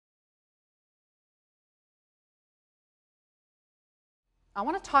I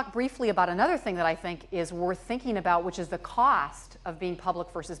want to talk briefly about another thing that I think is worth thinking about, which is the cost of being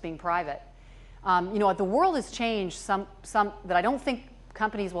public versus being private. You know, the world has changed some that I don't think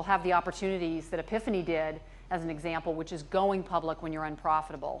companies will have the opportunities that Epiphany did, as an example, which is going public when you're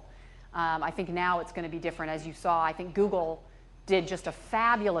unprofitable. I think now it's going to be different. As you saw, I think Google did just a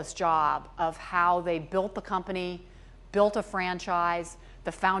fabulous job of how they built the company, built a franchise.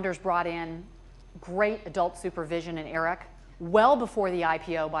 The founders brought in great adult supervision and Eric, well before the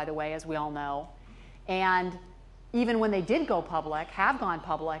IPO, by the way, as we all know. And even when they did go public, have gone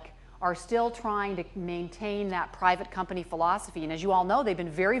public, are still trying to maintain that private company philosophy. And as you all know, they've been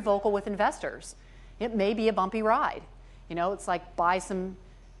very vocal with investors. It may be a bumpy ride. You know, it's like buy some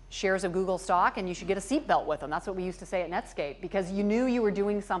shares of Google stock and you should get a seatbelt with them. That's what we used to say at Netscape, because you knew you were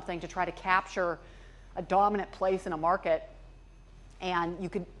doing something to try to capture a dominant place in a market, and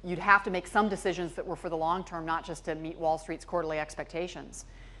you'd have to make some decisions that were for the long term, not just to meet Wall Street's quarterly expectations.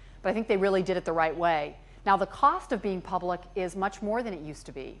 But I think they really did it the right way. Now, the cost of being public is much more than it used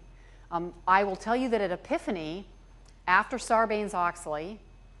to be. I will tell you that at Epiphany, after Sarbanes-Oxley,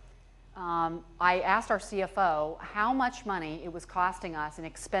 I asked our CFO how much money it was costing us in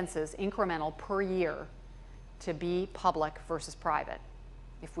expenses, incremental, per year to be public versus private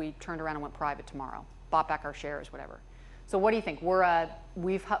if we turned around and went private tomorrow, bought back our shares, whatever. So what do you think? We're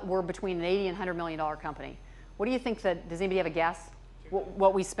between an $80 and $100 million company. What do you think that, does anybody have a guess?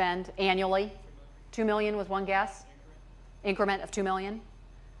 What we spend annually? $2 million was one guess? Increment of $2 million?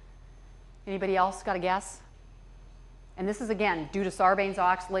 Anybody else got a guess? And this is, again, due to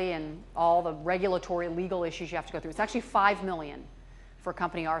Sarbanes-Oxley and all the regulatory legal issues you have to go through. It's actually $5 million for a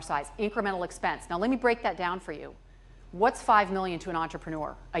company our size, incremental expense. Now, let me break that down for you. What's $5 million to an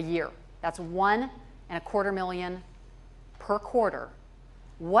entrepreneur a year? That's $1.25 million per quarter.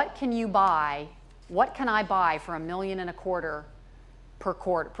 What can you buy? What can I buy for $1.25 million per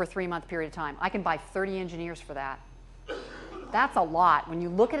quarter, per 3-month period of time? I can buy 30 engineers for that. That's a lot. When you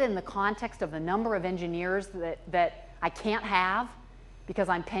look at it in the context of the number of engineers that I can't have because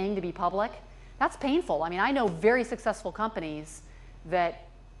I'm paying to be public, that's painful. I mean, I know very successful companies that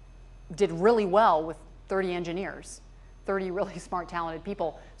did really well with 30 engineers, 30 really smart, talented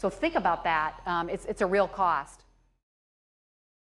people. So think about that. It's a real cost.